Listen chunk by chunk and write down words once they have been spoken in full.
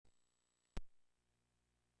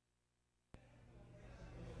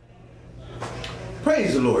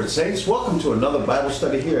Praise the Lord, saints. Welcome to another Bible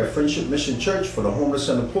study here at Friendship Mission Church for the Homeless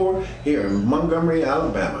and the Poor here in Montgomery,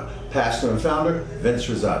 Alabama. Pastor and founder, Vince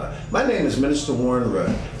Rosada. My name is Minister Warren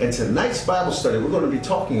Rudd, and tonight's Bible study we're going to be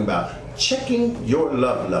talking about checking your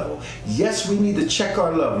love level. Yes, we need to check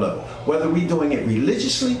our love level, whether we're doing it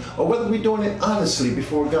religiously or whether we're doing it honestly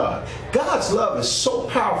before God. God's love is so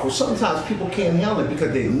powerful, sometimes people can't handle it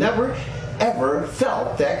because they never ever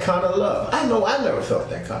felt that kind of love. I know I never felt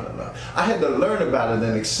that kind of love. I had to learn about it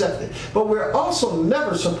and accept it. But we're also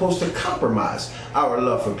never supposed to compromise our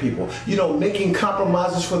love for people. You know, making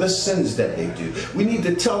compromises for the sins that they do. We need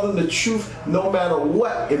to tell them the truth no matter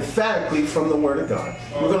what, emphatically from the Word of God.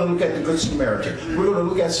 We're going to look at the Good Samaritan. We're going to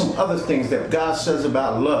look at some other things that God says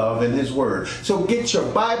about love in His Word. So get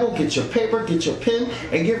your Bible, get your paper, get your pen,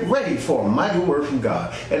 and get ready for a mighty word from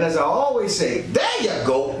God. And as I always say, there you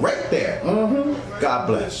go, right there. God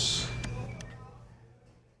bless.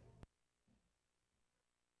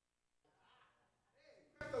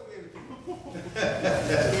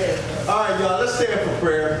 All right, y'all, let's stand for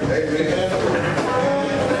prayer. Amen.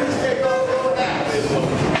 Please take off your hats.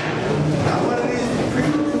 Now, one of these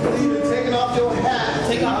people who believe in taking off your hat.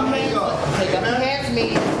 Take off your hats. Take off your hats,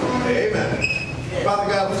 man. Amen. Father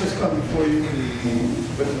God, we just come before you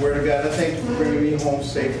with the Word of God. I thank you for bringing me home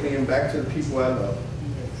safely and back to the people I love.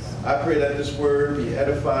 I pray that this word be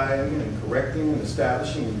edifying and correcting and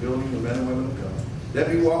establishing and building the men and women of God. That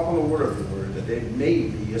we walk on the word of the word, that they may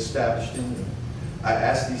be established in you. I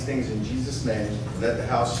ask these things in Jesus' name. And let the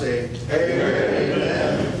house say, Amen.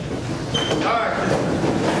 Amen. All right.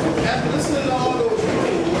 After listening to all those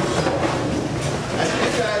rules,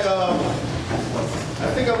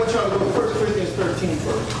 I think I want y'all to go to 1 Corinthians 13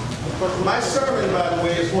 first. My sermon, by the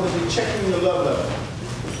way, is going to be checking your love level.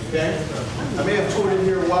 Okay? I may have taught it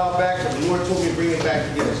here a while back, but the Lord told me to bring it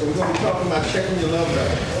back again. So we're going to be talking about checking your love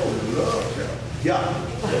level. Oh, love. Yeah.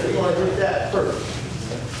 We're going to hit that first.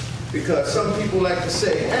 Because some people like to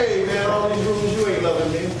say, hey, man, all these rules, you ain't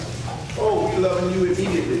loving me. Oh, we loving you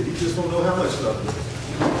immediately. You just don't know how much love it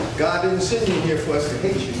is. God didn't send you here for us to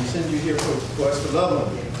hate you. He sent you here for us to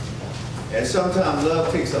love Him. And sometimes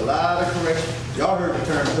love takes a lot of correction. Y'all heard the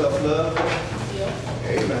term tough love? Yeah.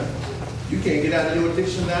 Amen. You can't get out of your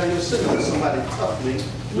addiction, out of your sin unless somebody toughly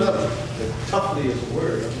loves you. The toughly is a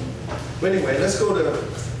word. But anyway, let's go to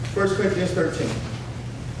 1 Corinthians 13.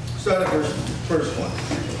 Start at verse 1.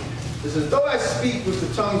 It says, though I speak with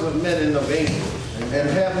the tongues of men and of angels, and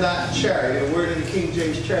have not charity, the word in the King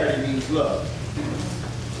James charity means love,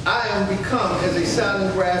 I am become as a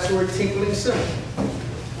sounding brass or a tinkling cymbal.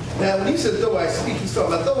 Now, when he said, though I speak, he's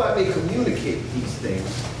talking about, though I may communicate these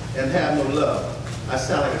things and have no love, I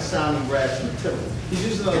sound like a sounding brass in the temple. He's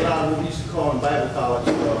using a lot of what we used to call in Bible college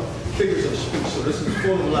figures of speech. So this is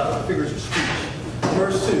full of a lot of figures of speech.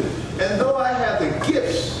 Verse 2. And though I have the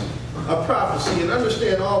gifts of prophecy and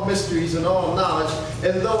understand all mysteries and all knowledge,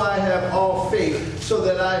 and though I have all faith so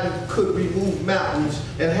that I could remove mountains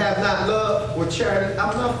and have not love or charity,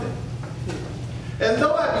 I'm nothing. And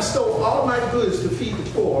though I bestow all my goods to feed the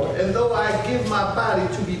poor, and though I give my body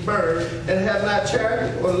to be burned, and have not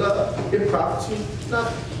charity or love, it profits me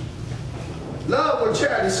nothing. Love or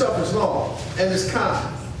charity suffers long, and is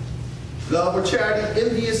kind. Love or charity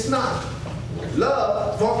envious not.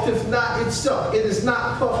 Love vaunteth not itself, it is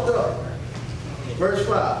not puffed up. Verse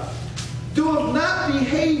 5. Doeth not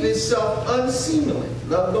behave itself unseemly.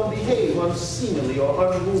 Love don't behave unseemly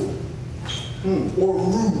or unruly. Or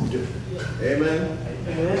rude. Amen.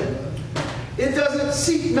 Amen. It doesn't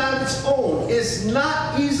seek not its own. It's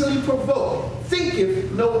not easily provoked.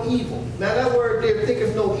 Thinketh no evil. Now that word there,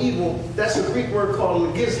 thinketh no evil, that's a Greek word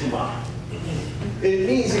called logisma. It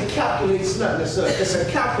means it calculates nothing. It's a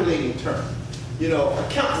calculating term. You know,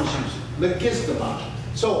 accountants use it. Logisma.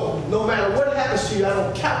 So no matter what happens to you, I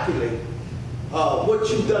don't calculate what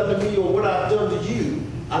you've done to me or what I've done to you.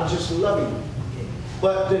 I'm just loving you.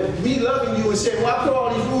 But me loving you and saying, well, I put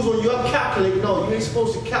all these rules on you, I'm calculating. No, you ain't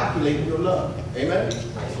supposed to calculate your love. Amen?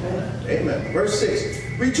 Amen. Amen. Verse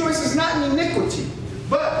 6. Rejoices not in iniquity,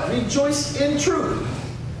 but rejoice in truth.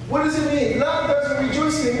 What does it mean? Love doesn't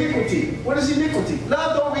rejoice in iniquity. What is iniquity?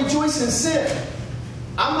 Love don't rejoice in sin.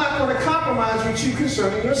 I'm not going to compromise with you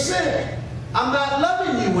concerning your sin. I'm not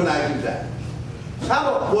loving you when I do that. How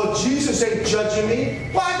about, well, Jesus ain't judging me.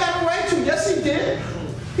 Well, I got a right to. Yes, He did.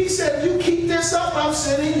 He said, you keep this up, I'm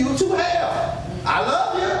sending you to hell. I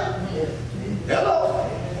love you. Hello.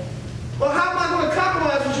 Well, how am I going to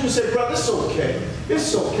compromise with you and say, brother, it's okay.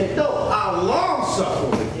 It's okay. No, I'll long suffer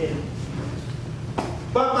with you.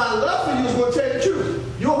 But my love for you is going to tell you the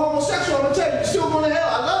truth. You're homosexual, I'm going to tell you, you're still going to hell.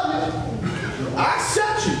 I love you. I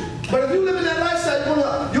accept you. But if you live in that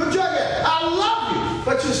lifestyle, you're a drug addict. I love you.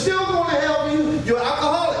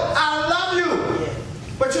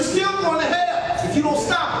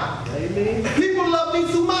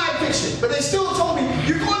 they still told me,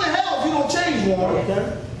 you're going to hell if you don't change,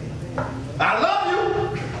 Warren. I love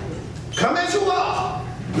you. Come as you are.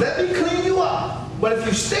 Let me clean you up. But if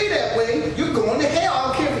you stay that way, you're going to hell. I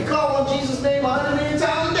don't care if you call on Jesus' name 100 million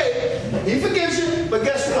times a day. He forgives you, but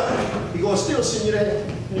guess what? He's going to still send you to hell.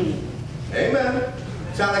 Amen.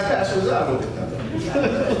 Sound like Pastor Rizal.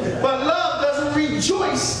 But love doesn't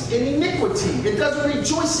rejoice in iniquity. It doesn't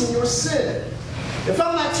rejoice in your sin. If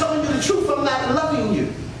I'm not telling you the truth, I'm not loving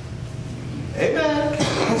you. Amen.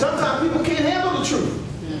 Sometimes people can't handle the truth.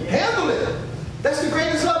 Handle it. That's the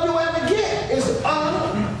greatest love you'll ever get, is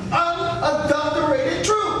unadulterated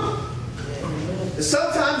truth. And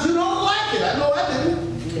sometimes you don't like it. I know I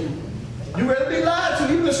didn't. You ready to be lied to.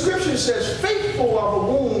 Even the scripture says, faithful are the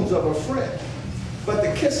wounds of a friend, but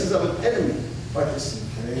the kisses of an enemy are deceitful.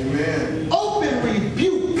 Amen. Open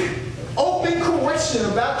rebuke, open correction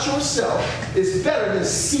about yourself is better than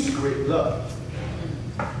secret love.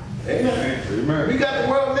 Amen. Amen. We got the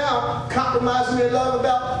world now compromising their love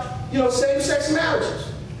about, same-sex marriages.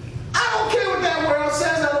 I don't care what that world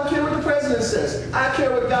says. I don't care what the president says. I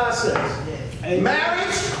care what God says. Amen.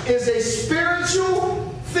 Marriage is a spiritual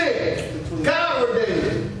thing. God ordained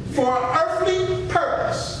it for an earthly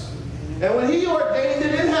purpose. And when he ordained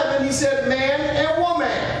it in heaven, he said man and woman.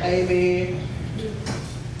 Amen.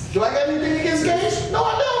 Do I got anything against gays? No,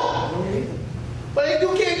 I don't. But they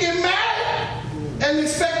can't get married and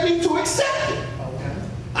expect me to accept it.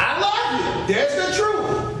 I love you. There's the truth.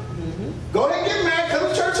 Go ahead and get married. Come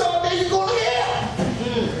to church all day. You're going to hell.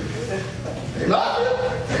 Love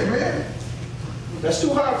you. Amen. That's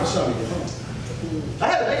too hard for some of you. I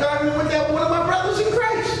had a big argument with one of my brothers in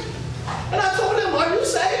Christ. And I told him, are you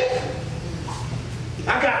saved?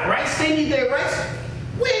 I got rights. They need their rights.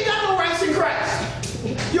 We ain't got no rights in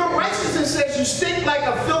Christ. Your righteousness says you stink like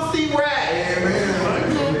a filthy rag.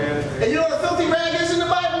 Amen. And you know what a filthy rag is in the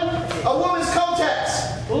Bible? A woman's coattails.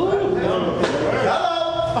 Hello?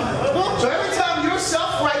 So every time you're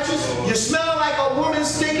self-righteous, you smell like a woman's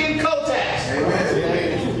stinking coattails.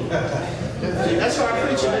 Amen. That's hard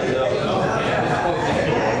preaching.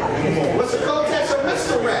 What's a coattails? A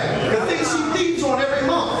menstrual rag. The thing she thieves on every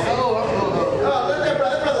month. Let that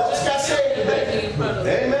brother just got saved today.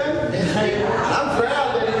 Amen. I'm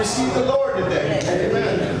proud that he received the Lord today.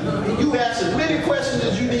 Amen. You ask as many questions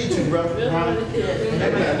as you need to, brother.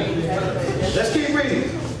 Amen. Let's keep reading.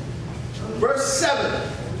 Verse 7.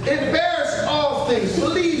 It bears all things,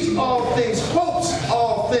 believes all things, hopes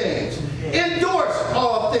all things, endures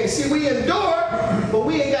all things. See, we endure, but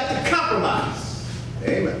we ain't got to compromise.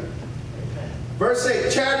 Amen. Verse 8,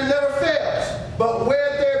 charity never fails, but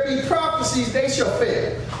where there be prophecies, they shall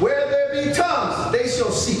fail. Where there be tongues, they shall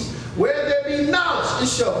cease. Where there be knowledge, it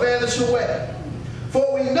shall vanish away.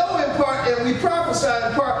 For we know in part and we prophesy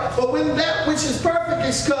in part, but when that which is perfect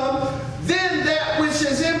is come, then that which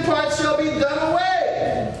is in part shall be done away.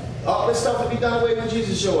 All this stuff will be done away when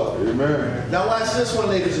Jesus show up. Amen. Now watch this one,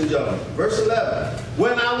 ladies and gentlemen. Verse 11.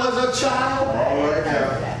 When I was a child,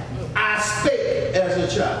 I spake as a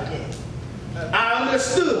child. I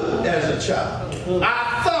understood as a child.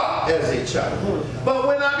 I thought as a child. But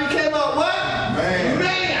when I became a what?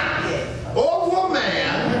 Man or woman,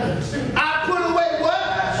 I put away what?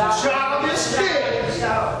 Childish things.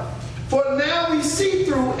 For now we see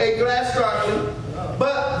through a glass darkly,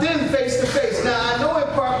 but then face to face. Now I know in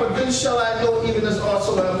part, but then shall I know even as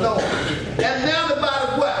also I am known. And now the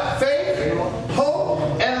body of what? Faith, hope,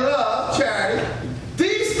 and love, charity.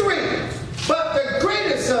 These three. But the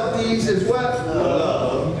greatest of these is what?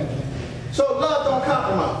 Love. So love don't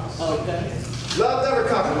compromise. Okay. Love never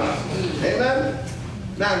compromises. Amen?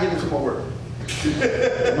 Now I'm getting some more work.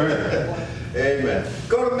 Amen. Amen.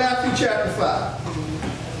 Go to Matthew chapter 5.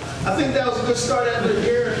 I think that was a good start at the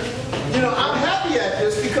year. I'm happy at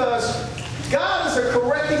this because God is a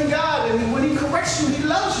correcting God, and when he corrects you, he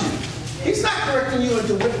loves you. He's not correcting you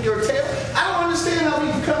into whip your tail. I don't understand how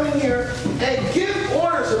we can come in here and give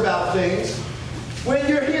orders about things when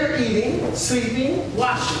you're here eating, sleeping,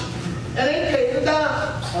 washing, and ain't paid a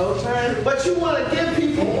dime. Okay. But you want to give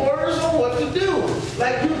people orders on what to do,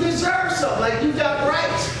 like you deserve something, like you got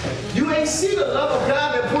rights. You ain't seen the love of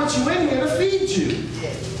God that put you in here to feed you.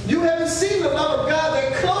 You haven't seen the love of God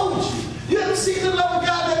that clothes you. You haven't seen the love of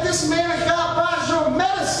God that this man of God buys your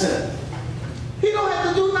medicine. He don't have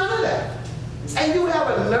to do none of that. And you have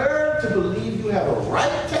a nerve to believe you have a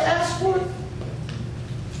right to ask for it?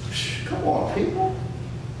 Come on, people.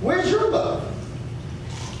 Where's your love?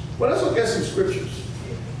 Well, let's look at some scriptures.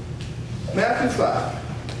 Matthew 5.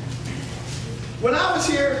 When I was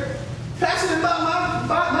here, passing by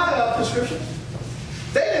my prescriptions,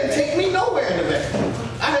 they didn't take me nowhere in the back.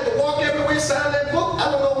 I had to walk everywhere, sign that book.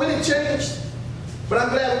 I don't know when it changed. But I'm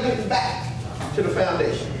glad we're getting back to the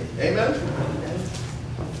foundation. Amen?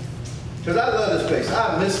 Because I love this place.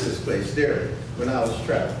 I miss this place dearly when I was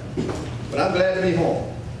traveling. But I'm glad to be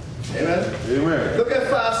home. Amen? Amen. Look at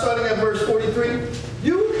 5, starting at verse 43.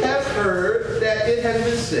 You have heard that it has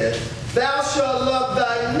been said, thou shalt love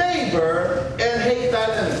thy neighbor and hate thine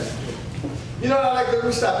enemy. You know what I like to, let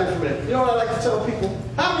me stop there for a minute. You know what I like to tell people?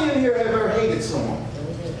 How many in here have ever hated someone?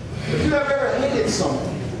 If you have ever hated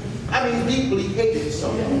someone, I mean deeply hated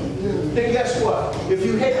someone, then guess what? If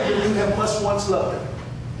you hated them, you have must once loved them.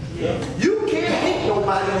 You can't hate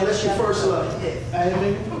nobody unless you first love them.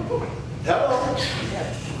 Amen. Hello?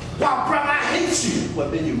 Well, brother, I hate you.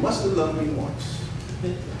 But then you must have loved me once.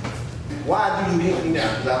 Why do you hate me now?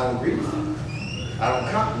 Because I don't agree with you. I don't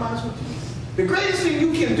compromise with you. The greatest thing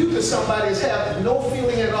you can do to somebody is have no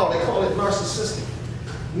feeling at all. They call it narcissistic.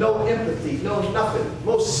 No empathy, no nothing.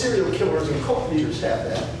 Most serial killers and cult leaders have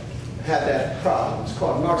that problem. It's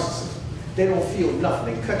called narcissism. They don't feel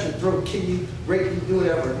nothing. They cut your throat, kill you, rape you, do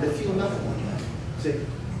whatever. They feel nothing. See,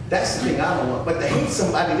 that's the thing I don't want. But to hate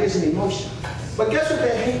somebody, there's an emotion. But guess what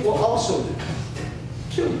that hate will also do?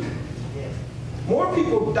 Kill you. More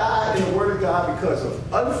people die in the Word of God because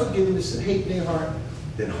of unforgiveness and hate in their heart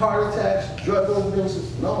than heart attacks, drug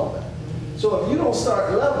overdoses, and all that. So if you don't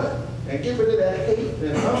start loving and get rid of that hate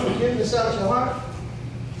and unforgiveness out of your heart,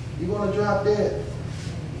 you're going to drop dead.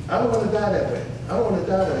 I don't want to die that way. I don't want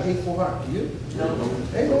to die with a hateful heart. Do you? No.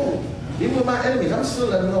 Amen. Even with my enemies, I'm still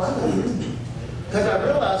letting them know I love you. Because I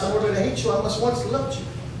realize in order to hate you, I must once have loved you.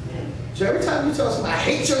 So every time you tell somebody, I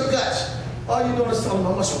hate your guts, all you're doing is telling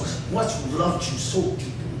them I once loved you so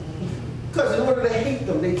deeply. Because in order to hate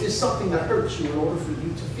them, they did something that hurt you in order for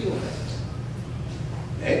you to feel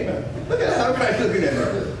that. Amen. Look at how everybody's looking at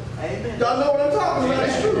her. Amen. Y'all know what I'm talking about.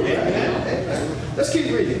 It's true. Amen. Amen. Let's keep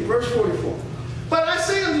reading. Verse 44. But I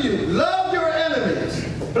say unto you, love your enemies.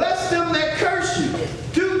 Bless them that curse you.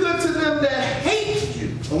 Do good to them that hate you.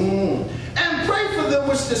 And pray for them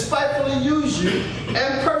which despitefully use you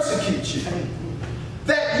and persecute you.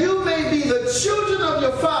 That you may be the children of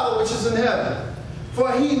your Father which is in heaven.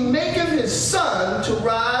 For he maketh his sun to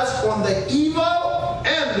rise on the evil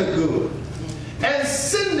and the good, and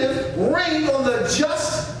sendeth rain on the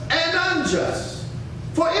just and unjust.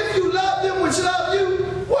 For if you love them which love you,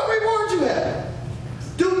 what reward you have?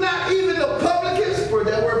 Do not even the publicans, for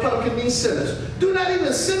that word publican means sinners, do not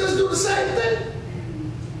even sinners do the same thing?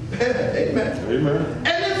 Amen. Amen.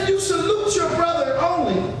 And if you salute your brother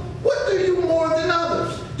only, what do you more than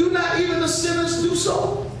others? Do not even the sinners do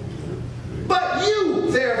so? But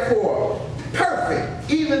you, therefore,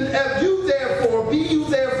 perfect, even as you, therefore, be you,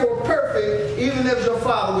 therefore, perfect, even as your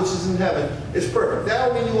Father which is in heaven is perfect. That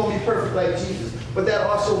don't mean you won't be perfect like Jesus, but that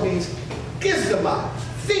also means gizgamai.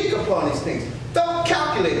 Think upon these things. Don't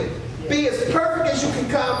calculate them. Be as perfect as you can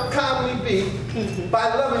commonly be by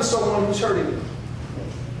loving someone who's hurting you.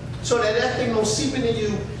 So that thing don't seep into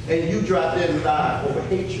you and you drop dead and die over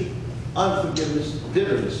hatred, unforgiveness,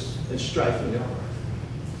 bitterness, and strife in your heart.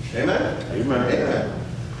 Amen? Amen. Amen.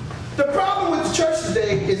 The problem with the church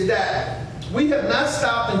today is that we have not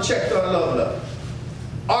stopped and checked our love level.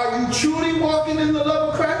 Are you truly walking in the love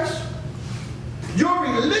of Christ? You're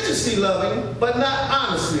religiously loving, but not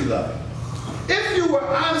honestly loving. If you were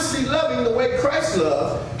honestly loving the way Christ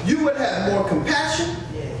loved, you would have more compassion,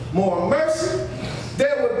 more mercy.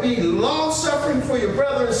 There would be long suffering for your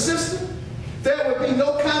brother and sister. There would be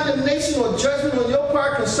no condemnation or judgment on your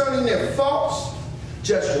part concerning their faults.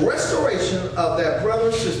 Just restoration of that brother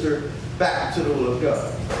or sister back to the will of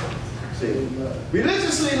God. See,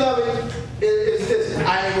 religiously loving is this.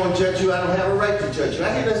 I ain't going to judge you. I don't have a right to judge you.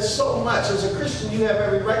 I hear that so much. As a Christian, you have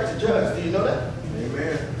every right to judge. Do you know that?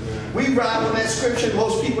 Amen. We ride on that scripture.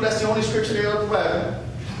 Most people, that's the only scripture they don't Bible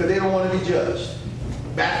because they don't want to be judged.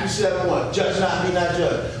 Matthew 7:1. Judge not, be not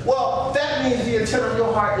judged. Well, that means the intent of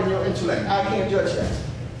your heart and your intellect. I can't judge that.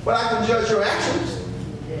 But I can judge your actions.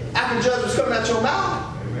 I can judge what's coming out your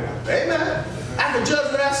mouth. Amen. Amen. I can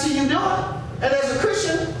judge what I see you doing. And as a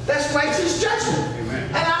Christian, that's righteous judgment. Amen.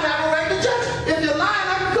 And I have a right to judge. If you're lying,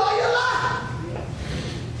 I can call you a liar.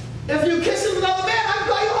 If you're kissing another man, I can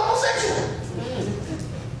call you homosexual.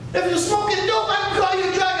 If you're smoking dope, I can call you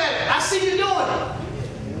a drug addict. I see you doing it.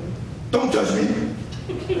 Don't judge me.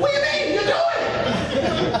 What do you mean? You're doing it.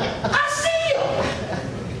 I see you.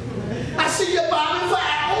 I see you bobbing for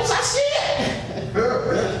apples. I see it.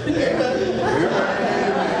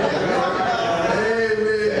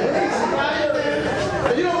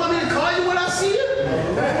 You don't want me to call you when I see you?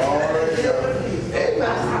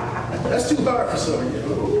 Amen. That's too hard for some of you.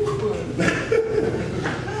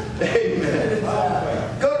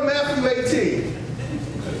 Amen. Go to Matthew 18.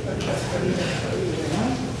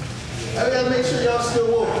 I gotta make sure y'all still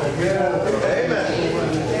woke. Amen.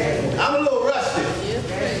 I'm a little rusty,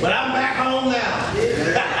 but I'm back home now.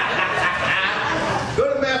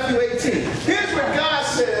 Go to Matthew 18. Here's where God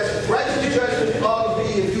says, righteous judgment ought to be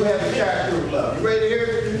if you have the character of love. You ready to hear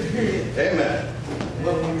it? Amen.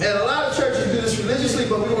 And a lot of churches do this religiously,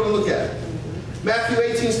 but we want to look at it. Matthew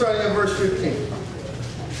 18, starting at verse 15.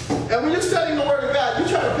 And when you're studying the Word of God, you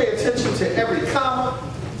try to pay attention to every comma,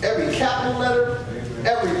 every capital letter,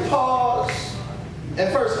 every pause,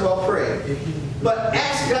 and first of all, pray. But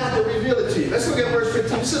ask God to reveal it to you. Let's look at verse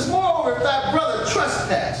 15. It says, moreover, if thy brother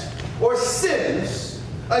trespass or sins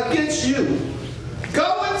against you,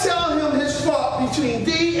 go and tell him his fault between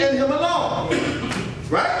thee and him alone.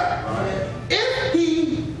 Right? If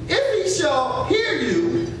he shall hear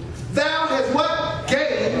you, thou hast what?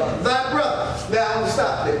 Gained thy brother. Now I'm going to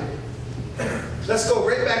stop there. Let's go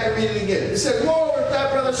right back and read it again. It says, moreover, if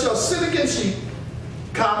thy brother shall sin against you,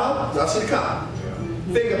 comma, y'all see the comma.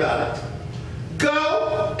 Think about it.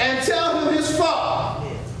 Go and tell him his fault.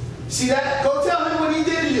 See that? Go tell him what he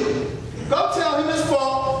did to you. Go tell him his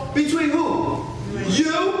fault between who?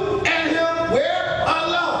 You and him, where?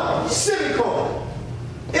 Alone. Semicolon.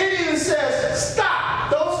 It even says, stop.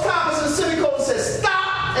 Those commas and semicolons says,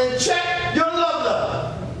 stop and check your love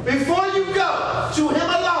level. Before you go to him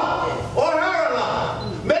alone or her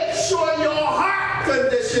alone, make sure your heart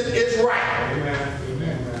condition is right.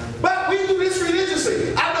 But we do this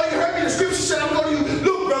religiously. I know you heard me. The scripture said, I'm going to you.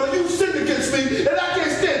 Look, brother, you sinned against me, and I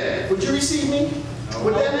can't stand it. Would you receive me?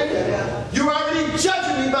 With that nigga? You're already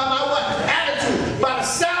judging me by my what? Attitude. By the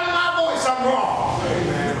sound of my voice, I'm wrong.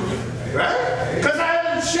 Right? Because I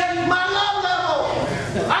haven't checked my love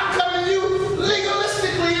level. I'm coming to you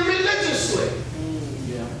legalistically and religiously.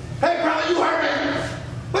 Hey, brother, you hurt me.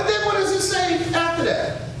 But then what does it say after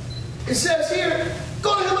that? It says here,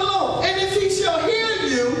 go to him alone. And if he shall hear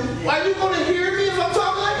you, are you going to hear me if I'm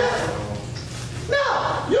talking like that?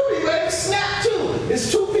 No. You'll be ready to snap too.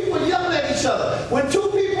 It's two people yelling at each other. When two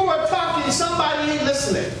people are talking, somebody ain't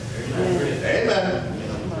listening. Amen.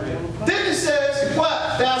 Then it says,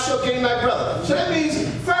 what? Thou shalt gain thy brother. So that means,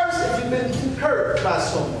 first, if you've been hurt by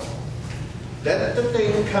someone, let the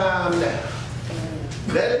thing calm down.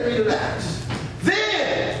 Let it relax.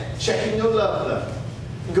 Then, checking your love level.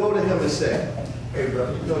 Go to him and say, hey,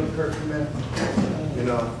 brother, you know you hurt me, man? You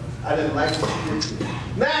know, I didn't like what you did to me.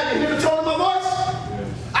 Now, you hear the tone of my voice?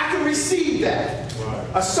 I can receive that.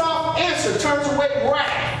 A soft answer turns away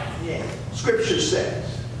wrath. Scripture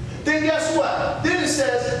says. Then guess what? Then it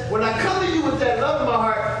says, when I come to you with that love in my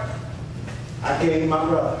heart, I gain my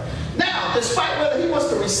brother. Now, despite whether he wants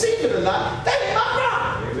to receive it or not, that ain't my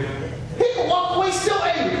problem. He can walk away still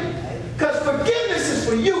angry. Because forgiveness is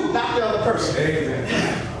for you, not the other person.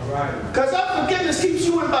 Because unforgiveness keeps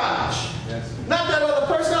you in bondage. Not that other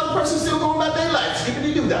person still going about their lives, keeping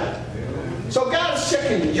you do that. So God is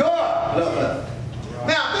checking your love level.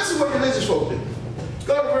 Now, this is what religious folk do.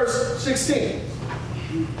 Go to verse 16.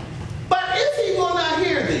 But if he will not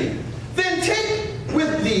hear thee, then take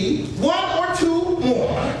with thee one or two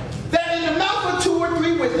more, that in the mouth of two or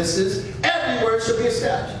three witnesses, every word shall be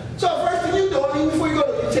established. So first thing you do, even before you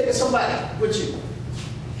go, you're taking somebody with you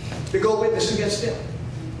to go witness against them.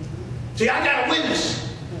 See, I got a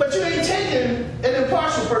witness, but you ain't taking an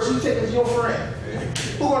impartial person, you're taking your friend.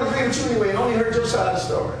 Who's going to agree with you anyway and only heard your side of the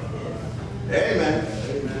story. Amen.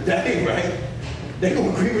 That ain't right. They're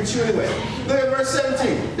going to agree with you anyway. Look at verse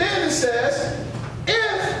 17. Then it says,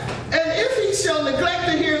 if he shall neglect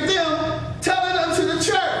to hear them, tell it unto the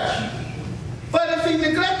church. But if he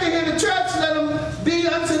neglect to hear the church, let him be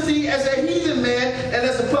unto thee as a heathen man and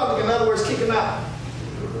as a publican. In other words, kick him out.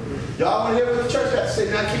 Y'all want to hear what the church has to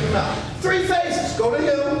say? Now kick him out. 3 phases. Go to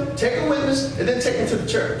him, take a witness, and then take him to the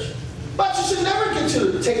church. But you should never get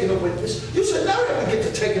to taking a witness. You should never ever get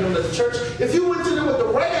to taking them to the church if you went to them with the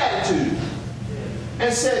right attitude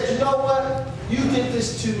and said, you know what? You did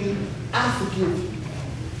this to me. I forgive you.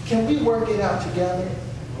 Can we work it out together?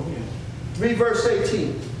 Read verse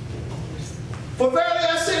 18. For verily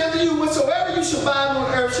I say unto you, whatsoever you shall bind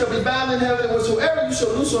on earth shall be bound in heaven, and whatsoever you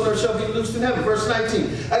shall loose on earth shall be loosed in heaven. Verse 19.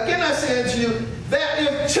 Again I say unto you, that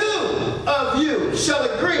if 2 of you shall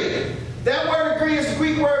agree, that word agree is the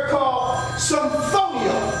Greek word called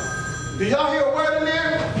symphonio. Do y'all hear a word in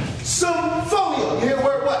there? Symphonio. You hear the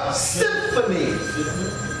word what? Symphony.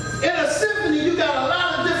 In a symphony, you got a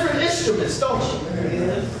lot of different instruments, don't you?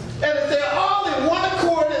 And if they're all in one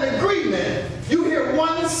accord and agreement, you hear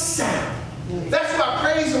one sound. That's why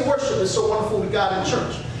praise and worship is so wonderful to God in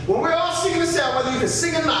church. When we're all singing the sound, whether you can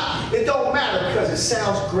sing or not, it don't matter because it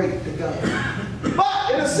sounds great to God.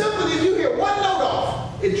 But in a symphony, if you hear one note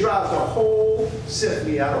off, it drives the whole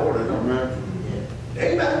symphony out of order, don't it?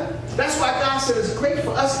 Amen. That's why God said it's great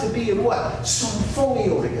for us to be in what?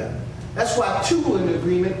 Symphonia together. That's why two in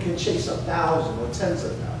agreement can chase 1,000 or tens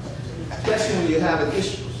of thousands, especially when you're having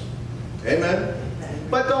issues. Amen.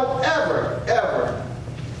 But don't ever, ever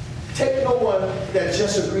take no one that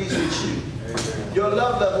just agrees with you. Your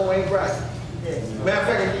love level ain't right. Matter of fact,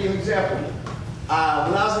 I can give you an example.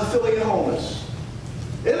 When I was in Philly and homeless,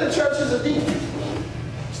 in the church as a deacon,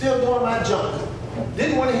 still doing my junk.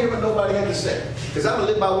 Didn't want to hear what nobody had to say. Because I'm going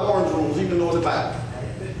to live by Warren's rules, even though the Bible.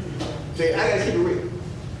 See, I got to keep it real.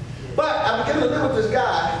 But I began to live with this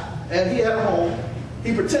guy, and he had a home.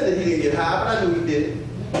 He pretended he didn't get high, but I knew he did.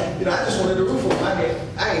 You know, I just wanted the roof over my head.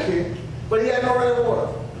 I ain't care. But he had no running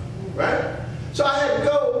water. Right? So I had to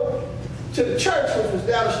go to the church, which was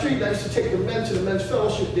down the street. And I used to take the men to the men's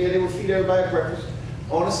fellowship there. They would feed everybody breakfast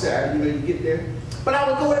on a Saturday. You know, you get there. But I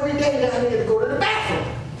would go every day down there to go to the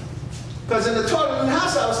bathroom. Because in the toilet in the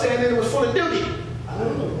house I was staying in, it was full of duty.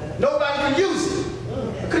 Nobody could use it.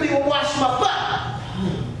 I couldn't even wash my butt.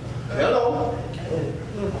 Hello?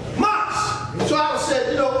 Mops. So I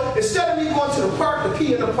said, you know, instead of me going to the park to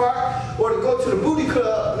pee in the park or to go to the booty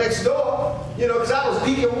club next door, you know, because I was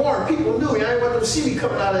Deacon Warren, people knew me. I didn't want them to see me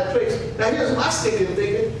coming out of that place. Now here's my stinking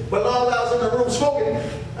thinking, but as long as I was in the room smoking,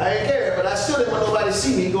 I didn't care. But I still didn't want nobody to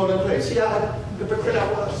see me going to the place. See how hypocrite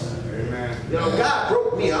I was? Amen. You know, God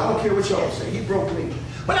broke me. I don't care what y'all say. He broke me.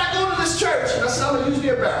 But I go to this church and I said, I'm going to use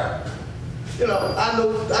their barrel. You know, I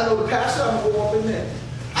know the pastor. I'm going to go up in there.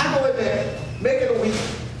 I go in there, make it a week.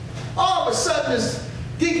 All of a sudden, this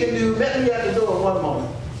deacon dude met me at the door one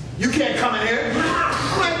moment. You can't come in here.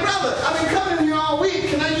 I'm like, brother, I've been coming in here all week.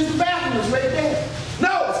 Can I use the bathroom? It's right there.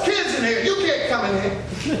 No, it's kids in here. You can't come in here.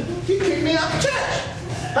 He kicked me out of church.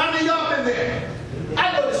 How many of y'all been there?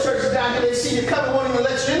 I know this church is down here. They see you coming, won't even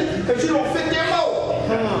let you in because you don't fit their mold.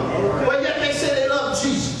 But yet they say they love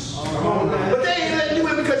Jesus. But they ain't letting you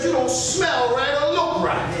in because you don't smell right or look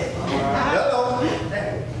right. Hello.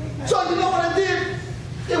 So you know what I did?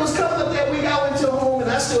 It was coming up that week. I went to home and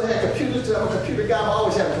I still had computers. I'm a computer guy. I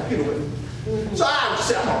always had a computer with me. So I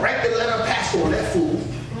said, I'm going to write the letter of pastor on that fool.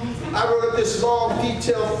 I wrote up this long,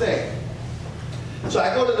 detailed thing. So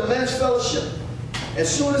I go to the men's fellowship. As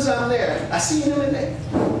soon as I'm there, I see him in there.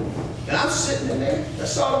 And I'm sitting in there. I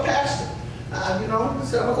saw the pastor. You know, I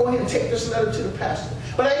said, I'm going to go ahead and take this letter to the pastor.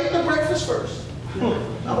 But I ate the breakfast first. I'm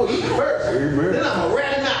going to eat first. Amen. Then I'm going to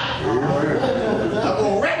rat him out. Amen. I'm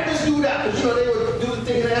going to rat this dude out. Because, you know, they would do the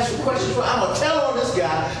thing and ask for questions. I'm going to tell on this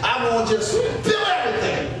guy. I'm going to just spill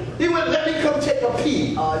everything. He wouldn't let me come take a pee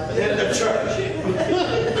in the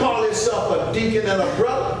church. Call himself a deacon and a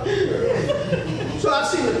brother. So I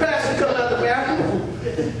seen the pastor come out the bathroom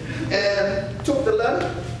and took the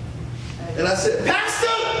letter. And I said, Pastor,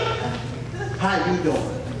 how you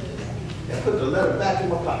doing? And put the letter back in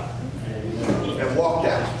my pocket and walked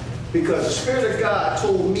out. Because the Spirit of God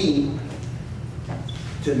told me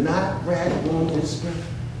to not rag on this brother.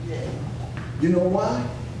 You know why?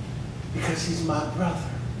 Because he's my brother.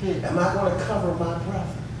 Am I going to cover my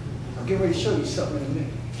brother? I'm getting ready to show you something in a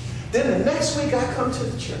minute. Then the next week I come to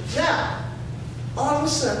the church. Now, all of a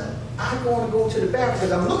sudden, I'm going to go to the bathroom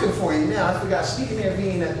because I'm looking for him now. I forgot, sneaking there,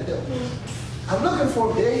 being at the door. I'm looking for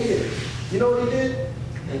him. There he is. You know what he did?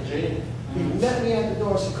 He met me at the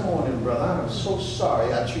door and said, come on in, brother. I'm so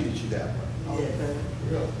sorry I treated you that way.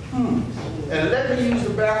 And let me use the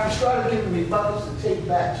bathroom. Started giving me buckets to take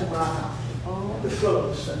back to my house to fill up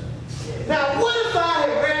the sink. Now, what if I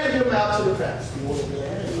had ran him out to the pastor?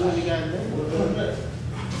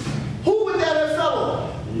 Who would that have fell on?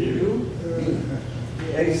 You.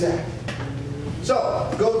 Exactly. So,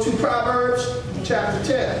 go to Proverbs chapter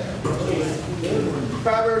 10.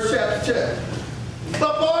 Proverbs chapter 10.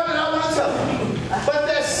 But more than I want to tell you. But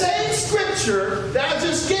that same scripture that I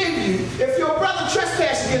just gave you, if your brother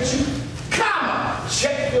trespass against you, comma,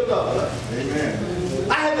 check your love letter. Amen.